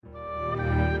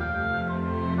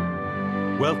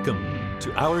Welcome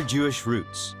to Our Jewish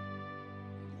Roots.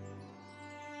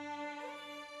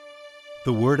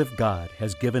 The Word of God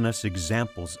has given us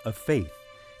examples of faith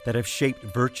that have shaped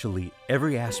virtually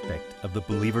every aspect of the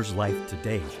believer's life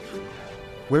today.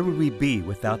 Where would we be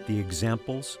without the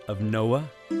examples of Noah,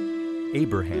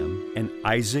 Abraham, and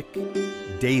Isaac,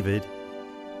 David,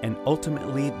 and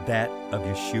ultimately that of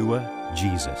Yeshua,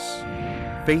 Jesus?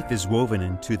 Faith is woven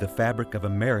into the fabric of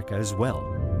America as well.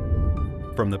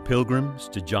 From the Pilgrims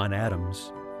to John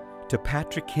Adams, to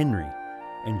Patrick Henry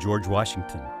and George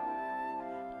Washington,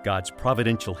 God's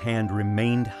providential hand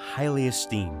remained highly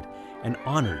esteemed and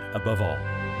honored above all.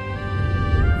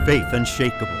 Faith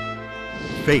unshakable,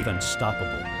 faith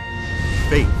unstoppable,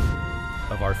 faith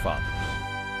of our fathers.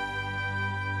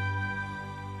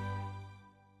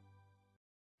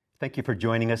 Thank you for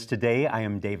joining us today. I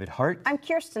am David Hart. I'm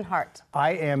Kirsten Hart.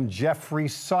 I am Jeffrey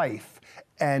Seif,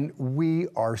 and we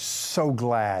are so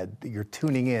glad that you're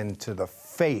tuning in to the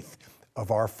faith of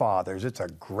our fathers. It's a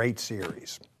great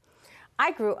series.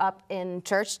 I grew up in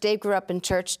church. Dave grew up in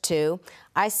church too.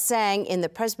 I sang in the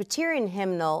Presbyterian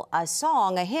hymnal a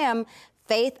hymn,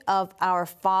 Faith of Our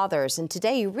Fathers. And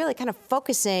today you're really kind of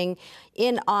focusing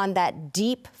in on that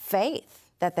deep faith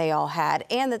that they all had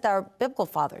and that our biblical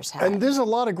fathers had. And there's a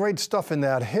lot of great stuff in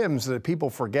that hymns that people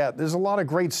forget. There's a lot of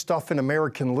great stuff in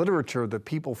American literature that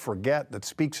people forget that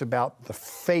speaks about the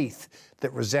faith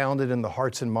that resounded in the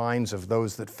hearts and minds of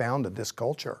those that founded this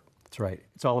culture. That's right.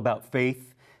 It's all about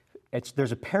faith.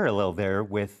 There's a parallel there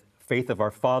with faith of our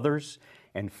fathers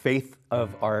and faith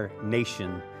of our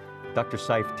nation. Dr.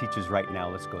 Seif teaches right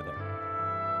now. Let's go there.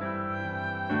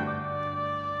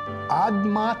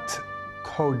 Admat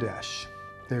Kodesh.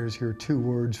 There's your two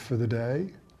words for the day.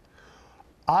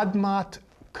 Admat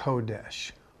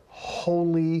Kodesh,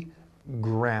 holy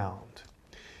ground.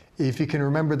 If you can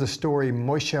remember the story,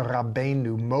 Moshe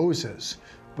Rabbeinu, Moses,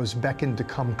 was beckoned to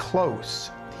come close.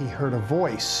 He heard a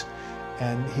voice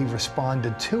and he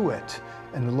responded to it.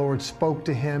 And the Lord spoke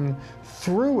to him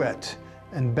through it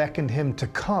and beckoned him to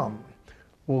come.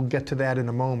 We'll get to that in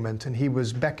a moment. And he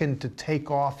was beckoned to take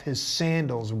off his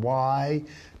sandals. Why?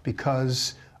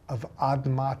 Because of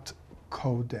Admat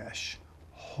Kodesh,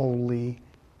 holy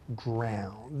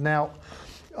ground. Now,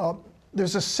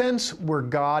 there's a sense where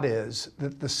God is,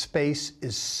 that the space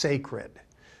is sacred.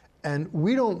 And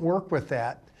we don't work with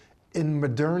that in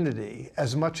modernity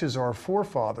as much as our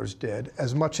forefathers did,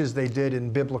 as much as they did in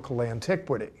biblical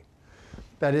antiquity.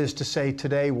 That is to say,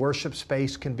 today worship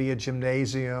space can be a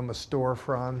gymnasium, a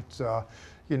storefront,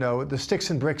 the sticks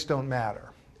and bricks don't matter.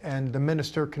 And the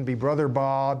minister can be Brother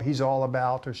Bob, he's all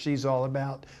about, or she's all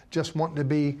about, just wanting to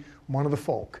be one of the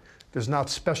folk. There's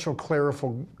not special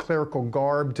clerical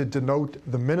garb to denote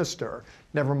the minister,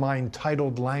 never mind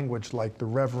titled language like the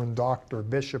Reverend Doctor,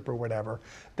 Bishop, or whatever.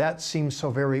 That seems so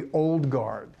very old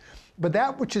guard. But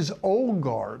that which is old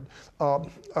guard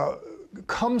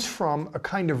comes from a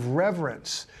kind of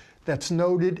reverence that's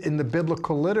noted in the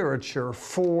biblical literature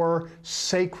for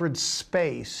sacred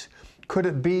space. Could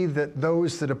it be that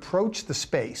those that approach the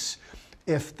space,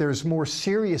 if there's more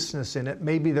seriousness in it,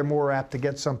 maybe they're more apt to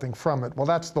get something from it? Well,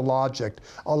 that's the logic.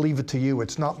 I'll leave it to you.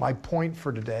 It's not my point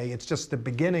for today. It's just the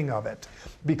beginning of it.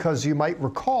 Because you might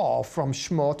recall from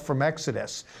Shemot, from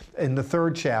Exodus, in the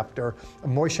 3rd chapter,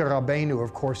 Moshe Rabbeinu,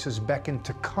 of course, is beckoned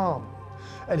to come.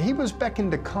 And he was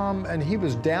beckoned to come, and he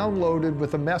was downloaded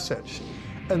with a message.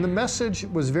 And the message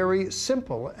was very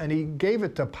simple, and he gave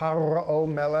it to Paro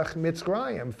Melech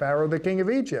Mitzrayim, Pharaoh, the king of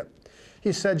Egypt.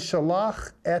 He said,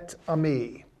 Shalach et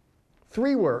ami.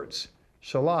 3 words,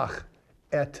 Shalach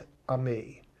et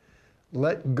ami.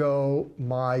 Let go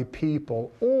my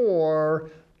people, or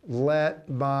let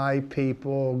my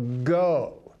people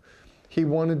go. He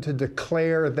wanted to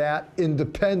declare that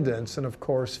independence, and of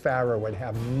course, Pharaoh would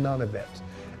have none of it.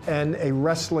 And a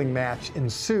wrestling match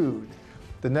ensued.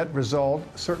 The net result,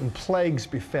 certain plagues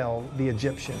befell the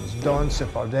Egyptians. Don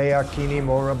Sefardea, Kini,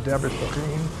 Morab,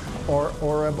 Debretachim, or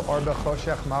Oreb, Arba,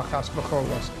 Choshech, Machas,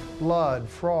 Bechoros. Blood,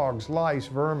 frogs, lice,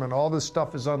 vermin, all this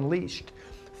stuff is unleashed.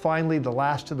 Finally, the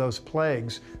last of those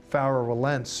plagues, Pharaoh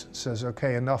relents, says,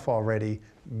 okay, enough already,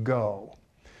 go.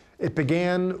 It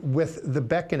began with the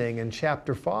beckoning in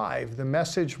chapter 5. The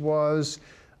message was,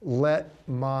 let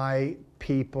my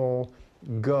people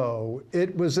go.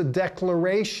 It was a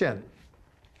declaration.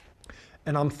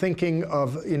 And I'm thinking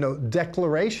of,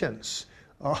 declarations.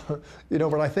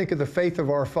 When I think of the faith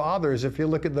of our fathers, if you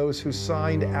look at those who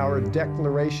signed our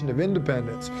Declaration of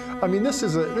Independence, I mean, this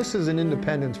is an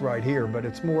independence right here, but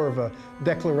it's more of a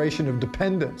declaration of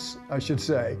dependence, I should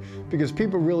say, because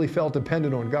people really felt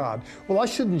dependent on God. Well, I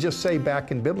shouldn't just say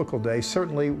back in biblical days,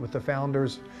 certainly with the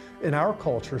founders in our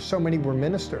culture, so many were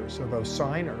ministers or those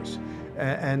signers.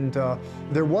 And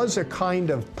there was a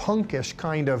kind of punkish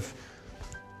kind of,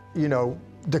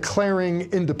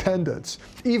 declaring independence.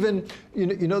 Even,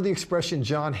 you know the expression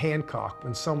John Hancock,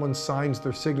 when someone signs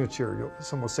their signature,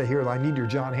 someone will say, here, I need your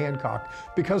John Hancock,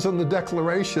 because on the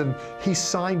Declaration, he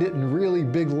signed it in really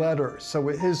big letters, so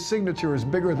his signature is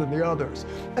bigger than the others.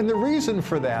 And the reason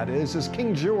for that is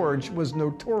King George was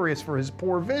notorious for his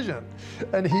poor vision,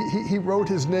 and he wrote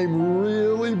his name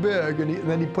really big, and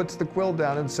then he puts the quill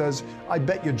down and says, I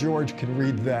bet you George can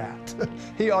read that.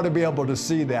 He ought to be able to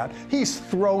see that. He's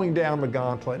throwing down the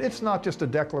gauntlet. It's not just a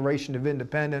declaration of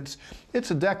independence,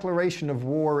 it's a declaration of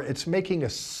war. It's making a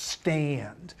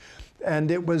stand. And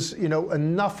it was,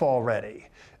 enough already.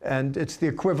 And it's the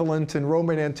equivalent in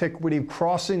Roman antiquity of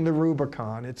crossing the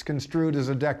Rubicon. It's construed as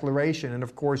a declaration, and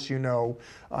of course you know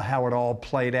how it all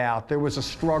played out. There was a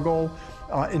struggle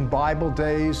in Bible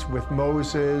days with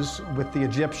Moses, with the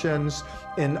Egyptians,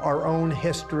 in our own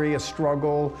history, a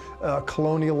struggle,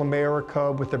 colonial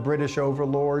America with the British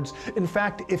overlords. In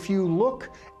fact, if you look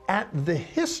at the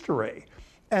history,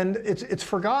 and it's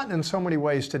forgotten in so many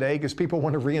ways today because people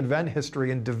want to reinvent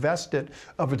history and divest it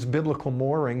of its biblical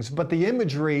moorings. But the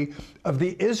imagery of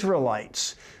the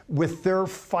Israelites with their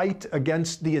fight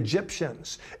against the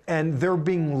Egyptians and they're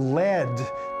being led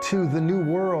to the new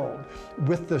world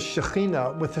with the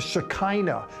Shekinah, with the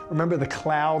Shekinah. Remember the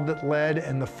cloud that led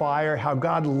and the fire, how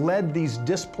God led these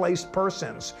displaced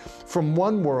persons from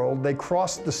one world. They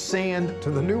crossed the sand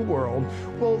to the new world.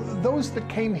 Well, those that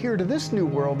came here to this new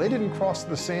world, they didn't cross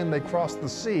the sand, they crossed the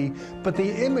sea, but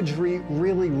the imagery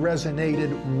really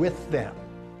resonated with them.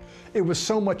 It was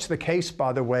so much the case,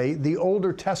 by the way, the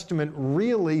Older Testament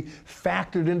really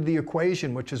factored into the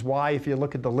equation, which is why if you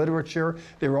look at the literature,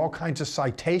 there are all kinds of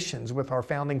citations with our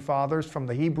founding fathers from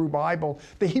the Hebrew Bible.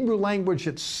 The Hebrew language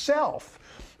itself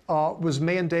was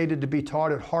mandated to be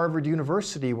taught at Harvard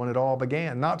University when it all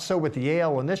began. Not so with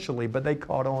Yale initially, but they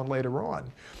caught on later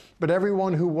on. But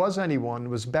everyone who was anyone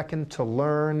was beckoned to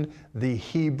learn the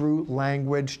Hebrew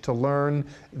language, to learn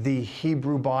the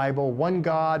Hebrew Bible, one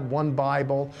God, one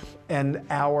Bible, and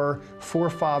our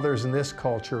forefathers in this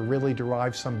culture really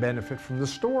derived some benefit from the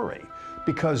story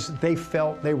because they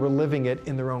felt they were living it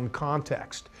in their own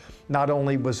context. Not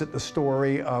only was it the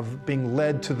story of being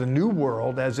led to the new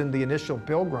world, as in the initial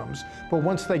pilgrims, but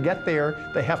once they get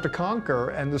there, they have to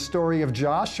conquer, and the story of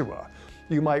Joshua.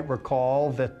 You might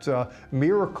recall that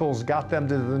miracles got them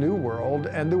to the new world,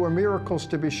 and there were miracles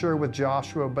to be sure with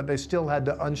Joshua, but they still had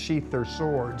to unsheath their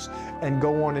swords and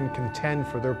go on and contend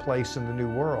for their place in the new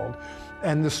world.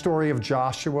 And the story of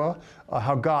Joshua,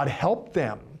 how God helped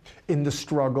them in the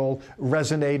struggle,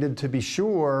 resonated to be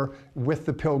sure with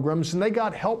the pilgrims, and they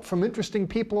got help from interesting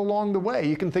people along the way.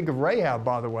 You can think of Rahab,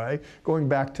 by the way, going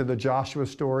back to the Joshua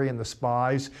story and the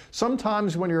spies.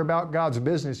 Sometimes when you're about God's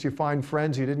business, you find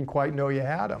friends you didn't quite know you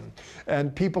had them.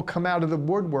 And people come out of the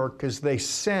woodwork because they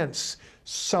sense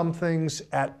something's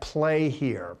at play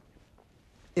here.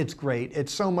 It's great. It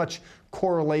so much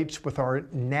correlates with our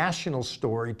national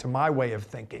story, to my way of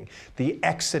thinking. The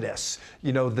Exodus,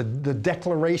 the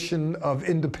Declaration of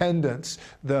Independence,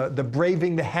 the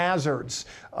braving the hazards,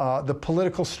 the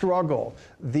political struggle,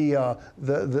 the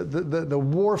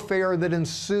warfare that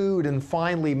ensued, and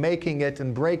finally making it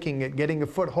and breaking it, getting a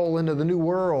foothold into the new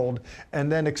world, and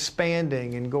then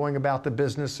expanding and going about the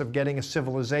business of getting a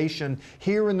civilization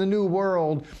here in the new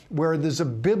world where there's a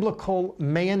biblical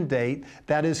mandate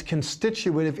that is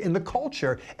constitutive in the culture.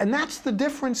 And that's the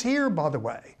difference here, by the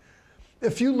way.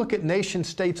 If you look at nation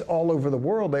states all over the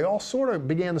world, they all sort of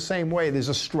began the same way. There's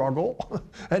a struggle,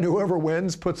 and whoever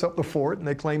wins puts up the fort and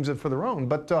they claims it for their own.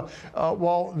 But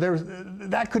while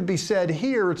that could be said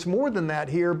here, it's more than that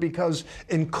here, because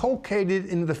inculcated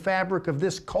into the fabric of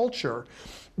this culture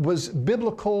was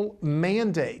biblical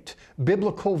mandate,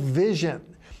 biblical vision.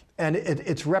 And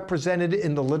it's represented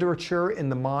in the literature, in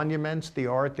the monuments, the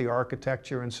art, the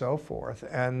architecture, and so forth.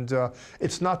 And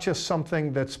it's not just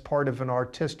something that's part of an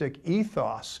artistic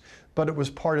ethos, but it was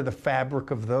part of the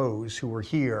fabric of those who were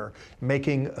here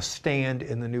making a stand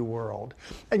in the new world.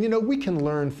 And we can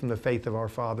learn from the faith of our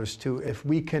fathers too. If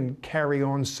we can carry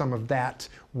on some of that,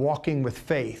 walking with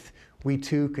faith, we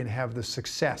too can have the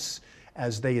success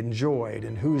as they enjoyed.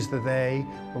 And who's the they?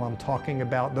 Well, I'm talking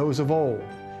about those of old.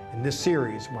 In this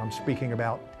series, where I'm speaking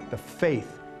about the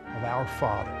faith of our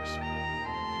fathers.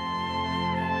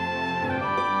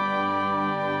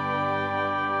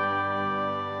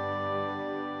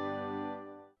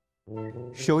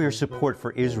 Show your support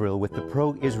for Israel with the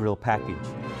Pro-Israel package.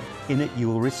 In it, you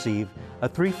will receive a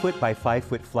 3-foot by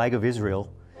 5-foot flag of Israel,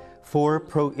 4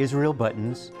 Pro-Israel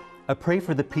buttons, a Pray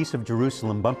for the Peace of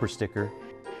Jerusalem bumper sticker,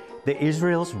 the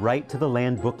Israel's Right to the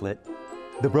Land booklet,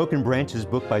 the Broken Branches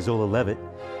book by Zola Levitt,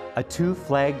 a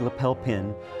 2-flag lapel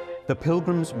pin, the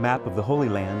Pilgrim's Map of the Holy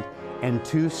Land, and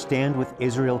 2 Stand with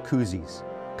Israel koozies.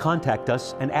 Contact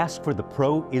us and ask for the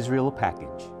Pro-Israel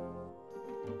package.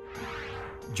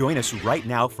 Join us right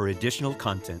now for additional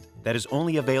content that is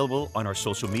only available on our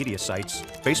social media sites,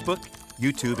 Facebook,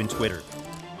 YouTube, and Twitter.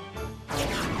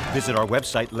 Visit our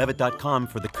website, levitt.com,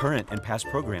 for the current and past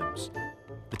programs,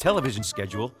 the television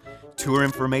schedule, tour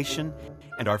information,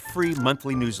 and our free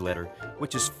monthly newsletter,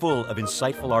 which is full of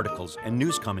insightful articles and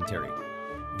news commentary.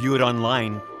 View it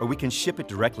online, or we can ship it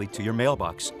directly to your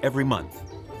mailbox every month.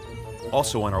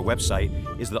 Also on our website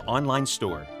is the online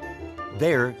store.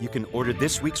 There, you can order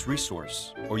this week's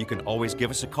resource, or you can always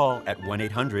give us a call at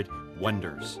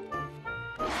 1-800-WONDERS.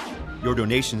 Your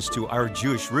donations to Our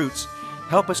Jewish Roots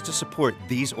help us to support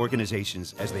these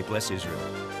organizations as they bless Israel.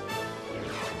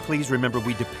 Please remember,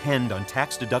 we depend on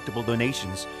tax-deductible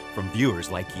donations from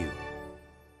viewers like you.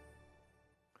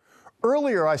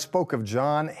 Earlier, I spoke of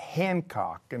John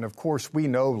Hancock, and of course, we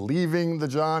know Leaving the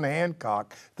John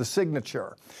Hancock, the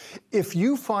signature. If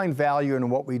you find value in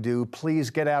what we do, please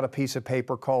get out a piece of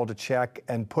paper called a check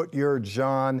and put your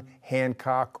John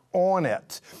Hancock on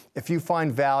it. If you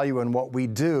find value in what we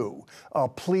do,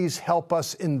 please help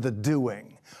us in the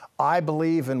doing. I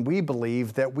believe and we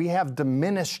believe that we have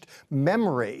diminished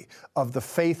memory of the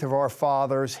faith of our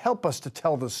fathers. Help us to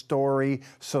tell the story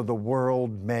so the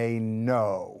world may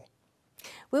know.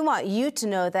 We want you to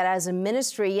know that as a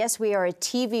ministry, yes, we are a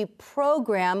TV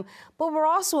program, but we're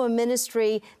also a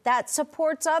ministry that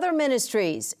supports other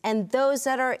ministries and those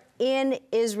that are in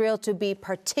Israel, to be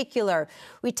particular.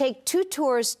 We take 2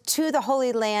 tours to the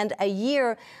Holy Land a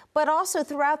year, but also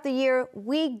throughout the year,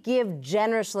 we give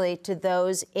generously to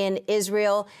those in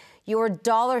Israel. Your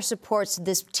dollar supports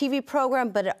this TV program,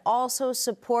 but it also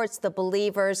supports the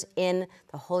believers in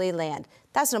the Holy Land.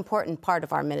 That's an important part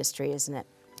of our ministry, isn't it?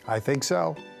 I think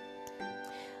so.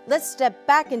 Let's step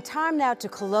back in time now to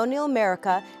colonial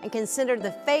America and consider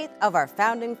the faith of our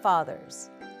founding fathers.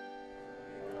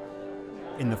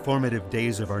 In the formative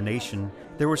days of our nation,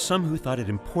 there were some who thought it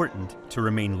important to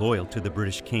remain loyal to the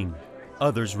British king.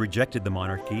 Others rejected the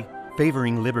monarchy,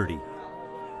 favoring liberty.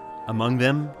 Among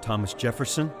them, Thomas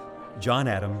Jefferson, John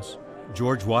Adams,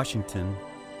 George Washington,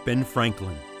 Ben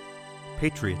Franklin.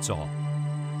 Patriots all.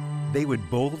 They would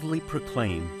boldly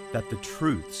proclaim that the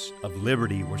truths of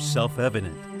liberty were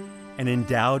self-evident and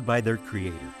endowed by their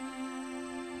Creator.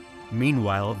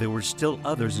 Meanwhile, there were still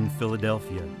others in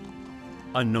Philadelphia,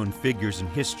 unknown figures in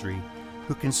history,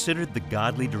 who considered the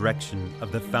godly direction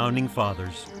of the Founding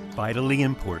Fathers vitally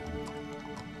important.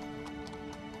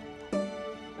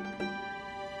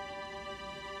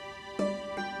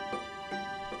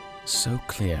 So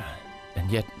clear, and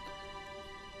yet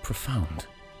profound.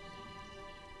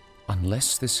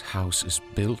 Unless this house is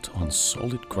built on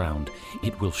solid ground,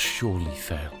 it will surely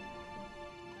fail.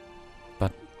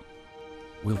 But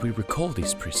will we recall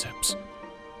these precepts?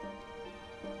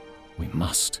 We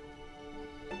must.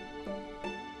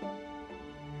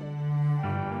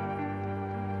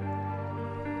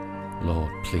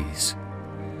 Lord, please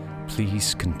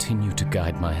continue to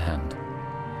guide my hand,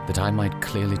 that I might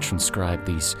clearly transcribe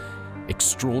these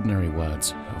extraordinary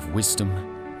words of wisdom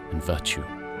and virtue,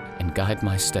 and guide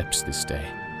my steps this day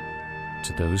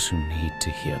to those who need to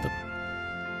hear them.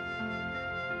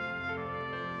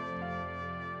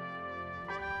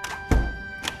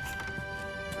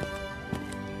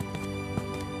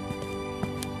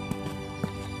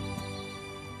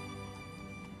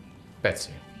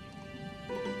 Betsy,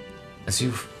 as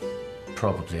you've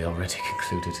probably already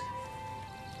concluded,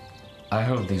 I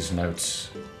hold these notes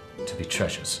to be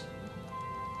treasures.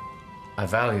 I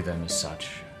value them as such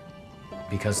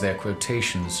because they're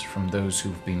quotations from those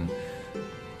who've been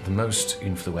the most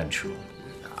influential,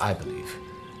 I believe,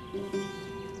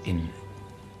 in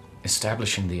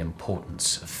establishing the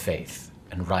importance of faith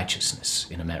and righteousness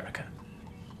in America.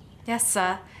 Yes,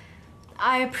 sir.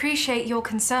 I appreciate your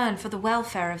concern for the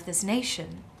welfare of this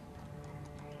nation.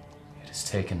 It has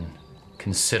taken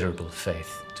considerable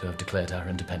faith to have declared our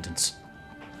independence.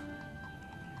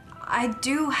 I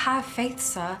do have faith,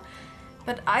 sir,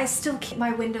 but I still keep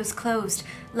my windows closed,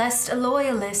 lest a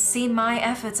loyalist see my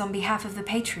efforts on behalf of the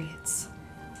Patriots.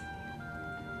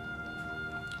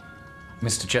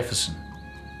 Mr. Jefferson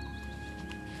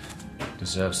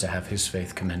deserves to have his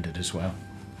faith commended as well.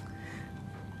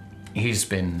 He's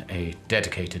been a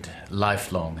dedicated,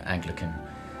 lifelong Anglican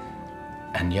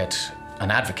and yet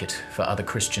an advocate for other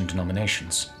Christian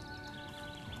denominations.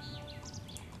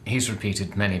 He's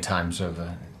repeated many times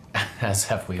over, as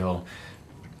have we all,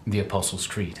 the Apostles'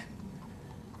 Creed.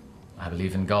 I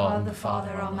believe in God, the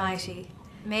Father Almighty,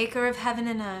 maker of heaven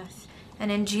and earth,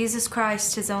 and in Jesus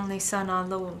Christ, his only Son, our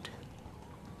Lord.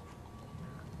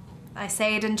 I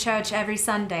say it in church every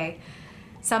Sunday,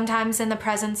 sometimes in the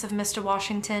presence of Mr.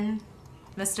 Washington,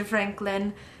 Mr.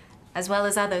 Franklin, as well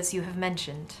as others you have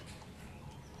mentioned.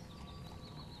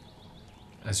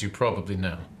 As you probably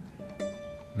know,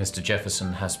 Mr.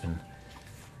 Jefferson has been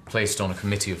placed on a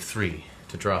committee of 3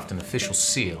 to draft an official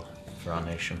seal for our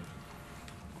nation.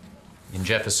 In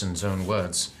Jefferson's own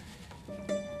words,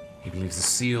 he believes the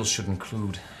seal should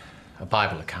include a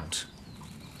Bible account.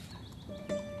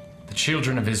 The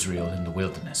children of Israel in the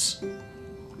wilderness,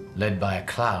 led by a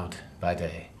cloud by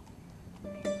day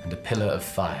and a pillar of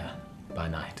fire by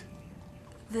night.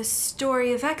 The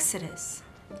story of Exodus.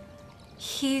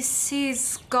 He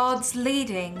sees God's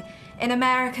leading in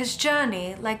America's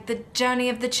journey like the journey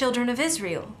of the children of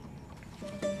Israel.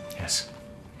 Yes.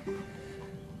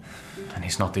 And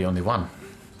he's not the only one.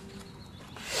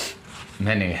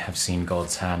 Many have seen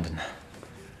God's hand in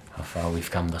how far we've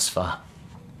come thus far.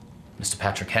 Mr.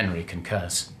 Patrick Henry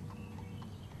concurs.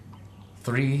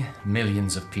 3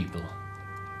 millions of people,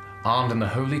 armed in the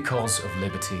holy cause of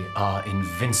liberty, are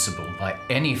invincible by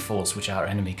any force which our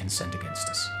enemy can send against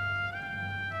us.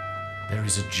 There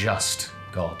is a just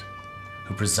God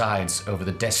who presides over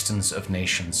the destinies of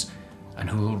nations and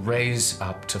who will raise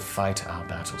up to fight our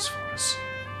battles for us.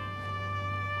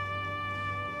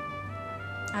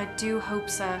 I do hope,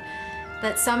 sir,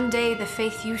 that someday the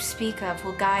faith you speak of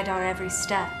will guide our every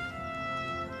step.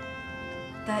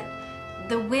 That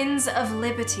the winds of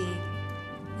liberty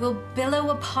will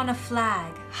billow upon a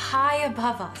flag high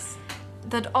above us,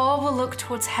 that all will look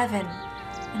towards heaven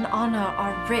and honor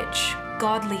our rich,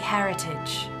 godly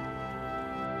heritage.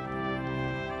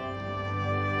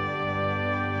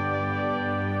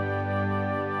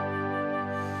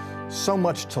 So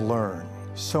much to learn,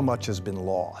 so much has been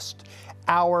lost.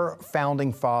 Our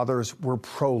founding fathers were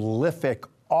prolific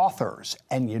authors,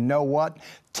 and you know what?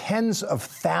 Tens of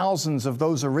thousands of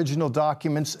those original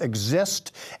documents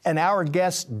exist, and our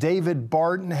guest, David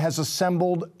Barton, has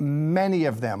assembled many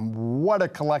of them. What a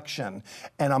collection.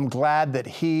 And I'm glad that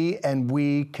he and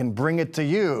we can bring it to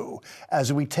you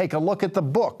as we take a look at the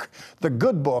book, the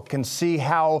good book, and see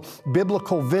how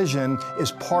biblical vision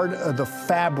is part of the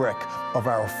fabric of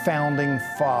our founding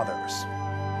fathers.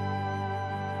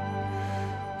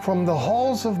 From the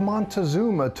halls of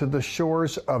Montezuma to the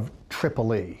shores of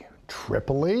Tripoli.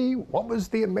 Tripoli? What was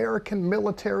the American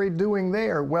military doing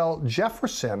there? Well,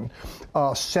 Jefferson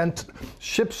sent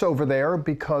ships over there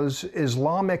because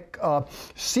Islamic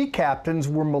sea captains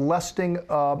were molesting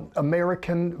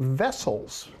American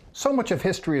vessels. So much of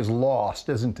history is lost,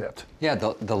 isn't it? Yeah,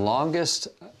 the longest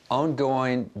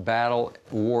ongoing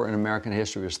war in American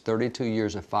history was 32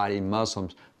 years of fighting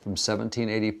Muslims from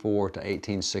 1784 to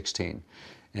 1816.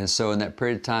 And so in that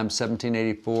period of time,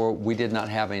 1784, we did not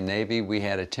have a Navy. We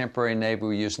had a temporary Navy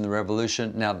we used in the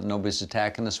Revolution. Now that nobody's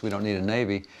attacking us, we don't need a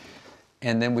Navy.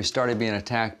 And then we started being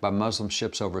attacked by Muslim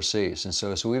ships overseas. And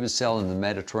so we would sell in the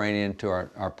Mediterranean to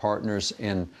our partners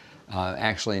in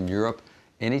actually in Europe.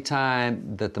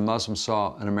 Anytime that the Muslims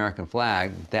saw an American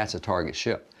flag, that's a target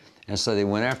ship. And so they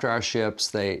went after our ships.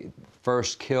 They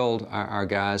first killed our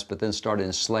guys, but then started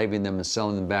enslaving them and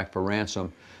selling them back for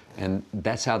ransom. And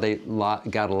that's how they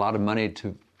got a lot of money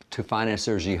to finance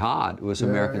their jihad, was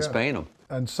Americans paying them.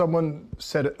 And someone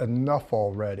said it enough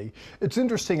already. It's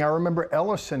interesting, I remember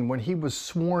Ellison, when he was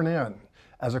sworn in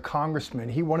as a congressman,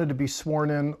 he wanted to be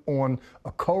sworn in on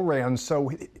a Koran,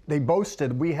 so they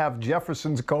boasted, we have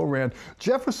Jefferson's Koran.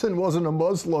 Jefferson wasn't a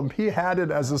Muslim, he had it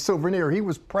as a souvenir. He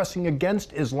was pressing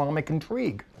against Islamic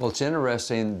intrigue. Well, it's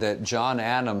interesting that John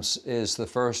Adams is the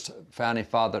first founding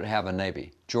father to have a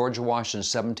Navy. George Washington,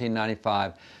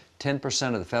 1795,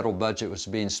 10% of the federal budget was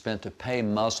being spent to pay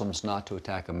Muslims not to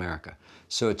attack America.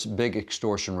 So it's a big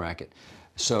extortion racket.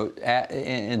 So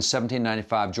in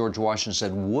 1795, George Washington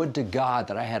said, would to God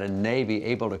that I had a Navy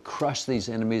able to crush these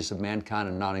enemies of mankind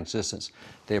in non-existence.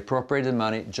 They appropriated the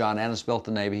money. John Adams built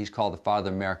the Navy. He's called the father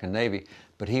of the American Navy.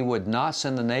 But he would not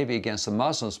send the Navy against the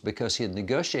Muslims because he had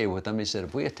negotiated with them. He said,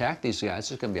 if we attack these guys,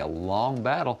 it's going to be a long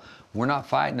battle. We're not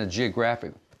fighting a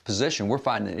geographic position. We're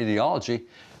fighting an ideology.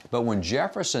 But when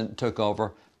Jefferson took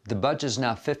over, the budget is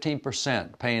now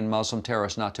 15% paying Muslim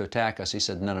terrorists not to attack us. He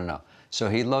said, no, no, no. So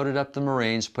he loaded up the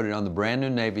Marines, put it on the brand new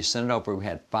Navy, sent it over. We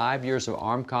had 5 years of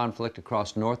armed conflict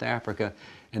across North Africa,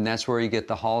 and that's where you get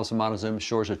the halls of Montezuma,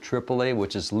 shores of Tripoli,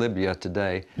 which is Libya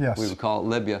today. Yes. We would call it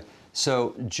Libya.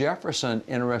 So Jefferson,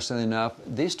 interestingly enough,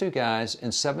 these two guys in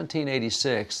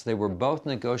 1786, they were both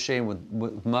negotiating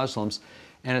with Muslims.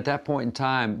 And at that point in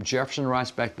time, Jefferson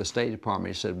writes back to the State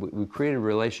Department. He said, we created a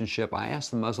relationship. I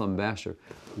asked the Muslim ambassador,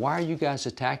 why are you guys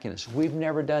attacking us? We've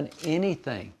never done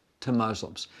anything to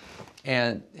Muslims.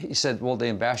 And he said, well, the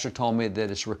ambassador told me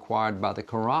that it's required by the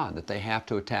Quran, that they have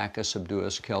to attack us, subdue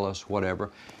us, kill us,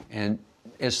 whatever. And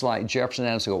it's like Jefferson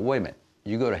Adams go, wait a minute,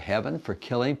 you go to heaven for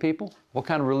killing people? What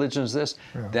kind of religion is this?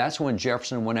 Yeah. That's when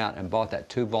Jefferson went out and bought that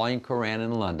 2-volume Quran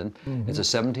in London. Mm-hmm. It's a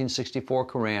 1764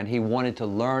 Quran. He wanted to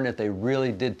learn if they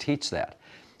really did teach that.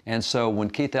 And so when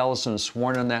Keith Ellison was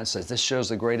sworn on that, says this shows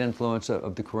the great influence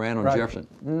of the Quran on Jefferson.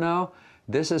 No,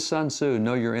 this is Sun Tzu,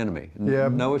 know your enemy. Yeah.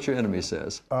 Know what your enemy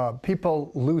says.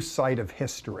 People lose sight of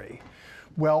history.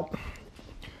 Well,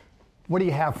 what do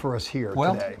you have for us here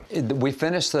today? We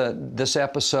finished this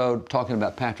episode talking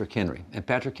about Patrick Henry. And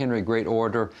Patrick Henry, a great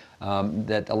orator,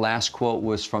 that the last quote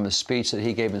was from a speech that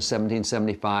he gave in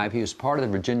 1775. He was part of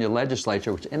the Virginia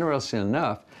legislature, which, interestingly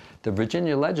enough, the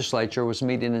Virginia legislature was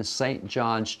meeting in St.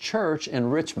 John's Church in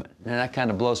Richmond. And that kind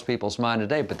of blows people's mind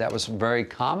today, but that was very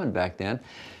common back then.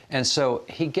 And so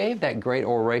he gave that great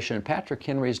oration. And Patrick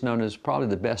Henry is known as probably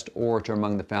the best orator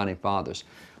among the Founding Fathers.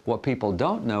 What people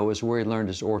don't know is where he learned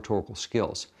his oratorical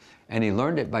skills. And he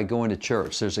learned it by going to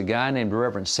church. There's a guy named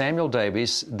Reverend Samuel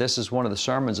Davies. This is one of the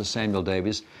sermons of Samuel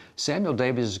Davies. Samuel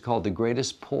Davies is called the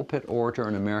greatest pulpit orator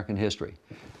in American history.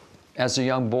 As a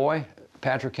young boy,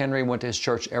 Patrick Henry went to his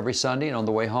church every Sunday, and on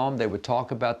the way home, they would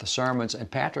talk about the sermons. And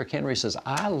Patrick Henry says,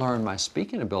 I learned my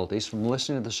speaking abilities from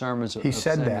listening to the sermons of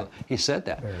Samuel. He said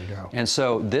that. There you go. And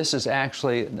so this is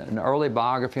actually an early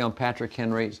biography on Patrick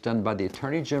Henry. It's done by the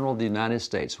Attorney General of the United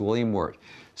States, William Wirt.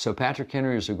 So Patrick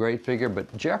Henry is a great figure,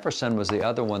 but Jefferson was the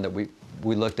other one that we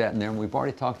looked at in there, and we've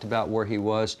already talked about where he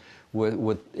was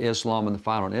with Islam and the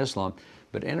fight on Islam.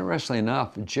 But interestingly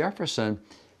enough, Jefferson,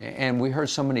 and we heard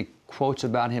so many quotes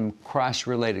about him,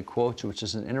 Christ-related quotes, which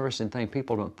is an interesting thing.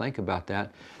 People don't think about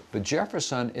that. But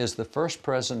Jefferson is the first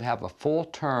president to have a full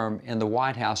term in the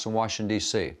White House in Washington,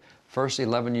 D.C. First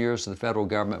 11 years of the federal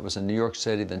government was in New York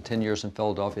City, then 10 years in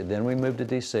Philadelphia. Then we moved to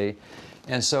D.C.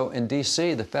 And so in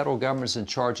D.C., the federal government is in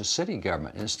charge of city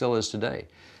government, and it still is today.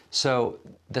 So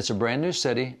that's a brand new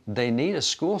city. They need a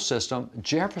school system.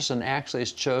 Jefferson actually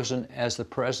is chosen as the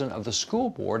president of the school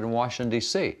board in Washington,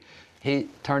 D.C. He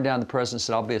turned down the president and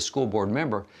said, I'll be a school board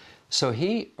member. So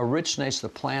he originates the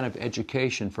plan of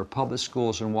education for public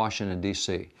schools in Washington,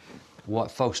 D.C.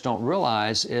 What folks don't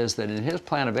realize is that in his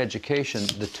plan of education,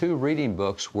 the two reading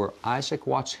books were Isaac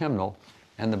Watts' Hymnal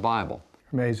and the Bible.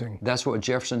 Amazing. That's what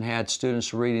Jefferson had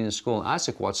students reading in school. And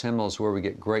Isaac Watts' Hymnal is where we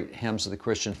get great hymns of the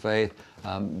Christian faith.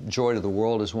 Joy to the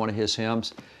World is one of his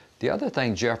hymns. The other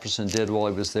thing Jefferson did while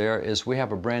he was there is we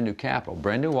have a brand new Capitol,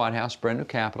 brand new White House, brand new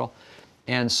Capitol.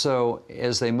 And so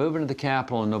as they move into the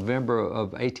Capitol in November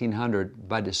of 1800,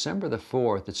 by December the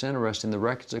 4th, it's interesting, the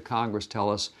records of Congress tell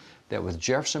us that with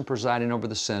Jefferson presiding over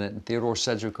the Senate and Theodore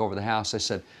Sedgwick over the House, they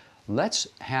said, let's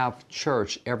have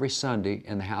church every Sunday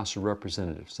in the House of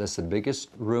Representatives. That's the biggest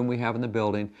room we have in the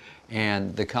building.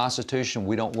 And the Constitution,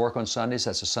 we don't work on Sundays.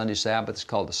 That's a Sunday Sabbath. It's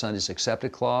called the Sundays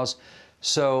Accepted Clause.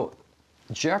 So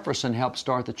Jefferson helped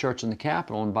start the church in the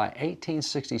Capitol, and by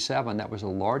 1867, that was the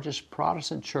largest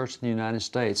Protestant church in the United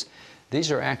States.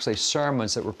 These are actually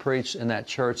sermons that were preached in that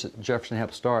church that Jefferson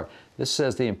helped start. This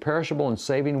says, the imperishable and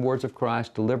saving words of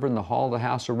Christ delivered in the hall of the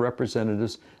House of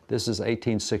Representatives. This is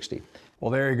 1860.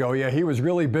 Well, there you go. Yeah, he was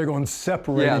really big on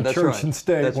separating church and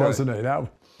state, wasn't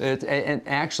he? And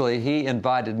actually, he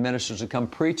invited ministers to come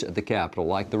preach at the Capitol,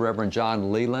 like the Reverend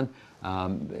John Leland.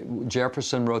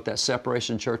 Jefferson wrote that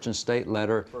separation church and state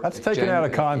letter. That's taken out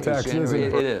of context, isn't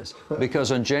it? It is.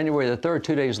 Because on January the 3rd,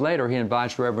 2 days later, he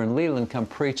invites Reverend Leland to come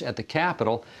preach at the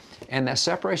Capitol. And that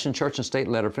separation church and state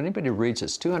letter, if anybody reads it,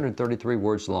 it's 233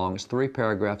 words long. It's 3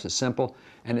 paragraphs. It's simple.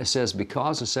 And it says,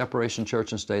 because of separation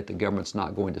church and state, the government's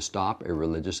not going to stop a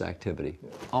religious activity.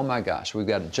 Oh my gosh, we've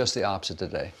got just the opposite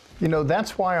today. You know,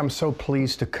 that's why I'm so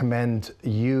pleased to commend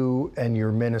you and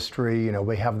your ministry. You know,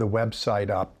 we have the website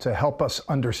up to help us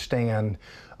understand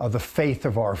the faith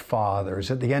of our fathers.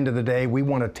 At the end of the day, we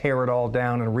want to tear it all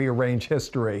down and rearrange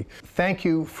history. Thank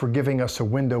you for giving us a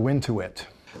window into it.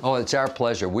 Oh, it's our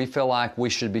pleasure. We feel like we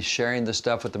should be sharing this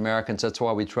stuff with Americans. That's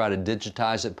why we try to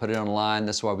digitize it, put it online.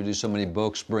 That's why we do so many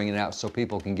books, bring it out so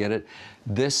people can get it.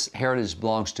 This heritage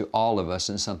belongs to all of us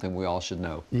and something we all should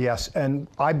know. Yes, and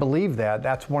I believe that.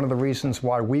 That's one of the reasons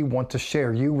why we want to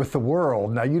share you with the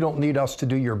world. Now, you don't need us to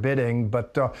do your bidding,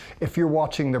 but if you're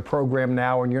watching the program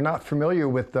now and you're not familiar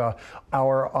with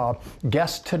our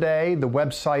guest today, the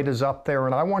website is up there,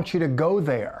 and I want you to go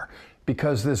there,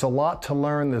 because there's a lot to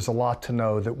learn, there's a lot to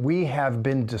know, that we have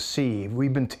been deceived.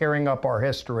 We've been tearing up our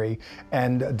history.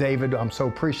 And David, I'm so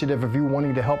appreciative of you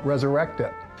wanting to help resurrect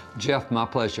it. Jeff, my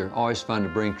pleasure. Always fun to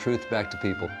bring truth back to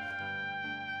people.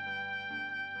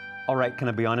 All right, can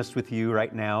I be honest with you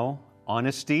right now?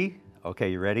 Honesty.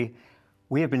 Okay, you ready?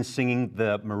 We have been singing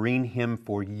the Marine hymn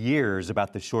for years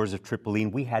about the shores of Tripoli,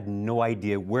 and we had no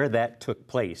idea where that took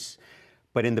place.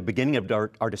 But in the beginning of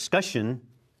our discussion,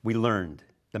 we learned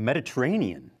the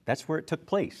Mediterranean. That's where it took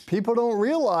place. People don't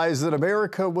realize that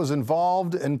America was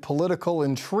involved in political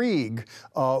intrigue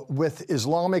with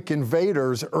Islamic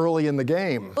invaders early in the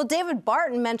game. Well, David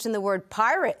Barton mentioned the word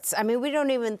pirates. I mean, we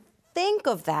don't even think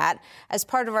of that as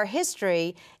part of our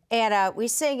history. And we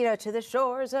sing, to the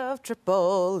shores of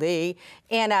Tripoli.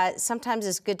 And sometimes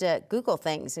it's good to Google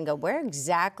things and go, where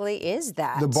exactly is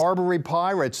that? The Barbary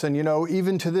pirates. And,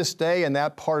 even to this day in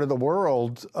that part of the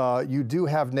world, you do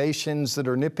have nations that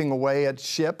are nipping away at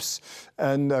ships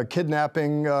and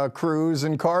kidnapping crews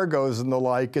and cargoes and the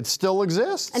like. It still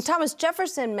exists. And Thomas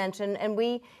Jefferson mentioned, and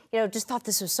we, just thought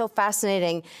this was so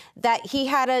fascinating, that he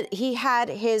had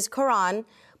his Quran,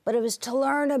 but it was to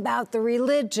learn about the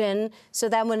religion so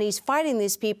that when he's fighting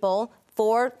these people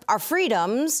for our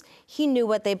freedoms, he knew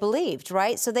what they believed,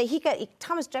 right? So that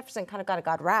Thomas Jefferson kind of got a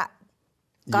bad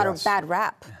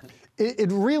rap.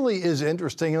 It really is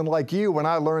interesting. And like you, when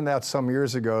I learned that some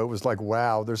years ago, it was like,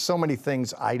 wow, there's so many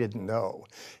things I didn't know.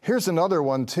 Here's another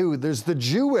one, too. There's the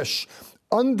Jewish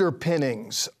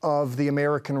underpinnings of the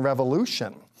American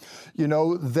Revolution.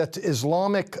 That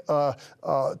Islamic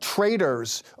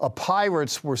traders,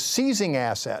 pirates were seizing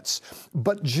assets,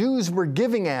 but Jews were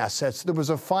giving assets. There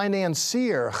was a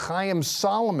financier, Chaim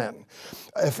Solomon.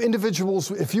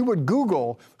 If you would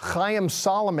Google Chaim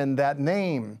Solomon, that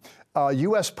name,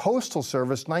 U.S. Postal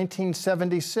Service,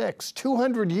 1976,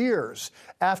 200 years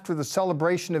after the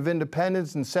celebration of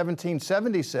independence in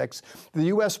 1776, the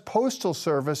U.S. Postal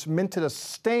Service minted a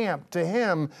stamp to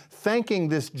him thanking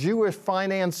this Jewish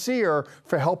financier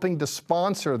for helping to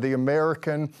sponsor the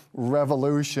American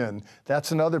Revolution.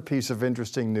 That's another piece of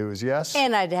interesting news, yes?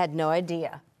 And I had no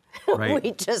idea. Right.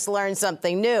 We just learned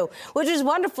something new. Which is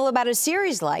wonderful about a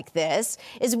series like this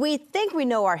is we think we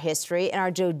know our history and our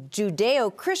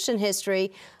Judeo-Christian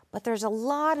history, but there's a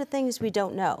lot of things we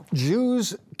don't know.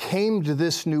 Jews came to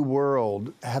this new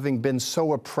world having been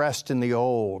so oppressed in the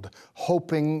old,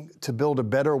 hoping to build a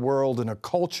better world and a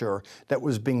culture that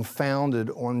was being founded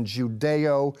on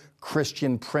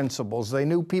Judeo-Christian principles. They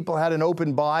knew people had an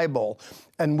open Bible,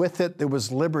 and with it there was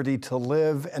liberty to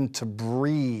live and to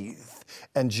breathe.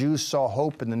 And Jews saw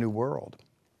hope in the new world.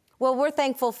 Well, we're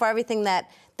thankful for everything that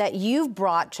you've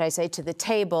brought, should I say, to the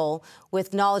table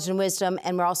with knowledge and wisdom.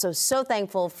 And we're also so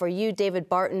thankful for you, David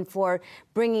Barton, for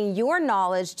bringing your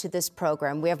knowledge to this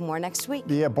program. We have more next week.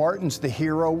 Yeah, Barton's the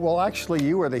hero. Well, actually,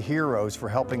 you are the heroes for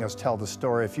helping us tell the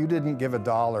story. If you didn't give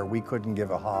 $1, we couldn't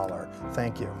give a holler.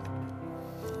 Thank you.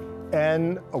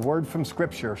 And a word from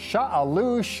Scripture.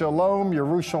 Sha'alu Shalom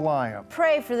Yerushalayim.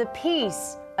 Pray for the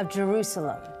peace of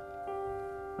Jerusalem.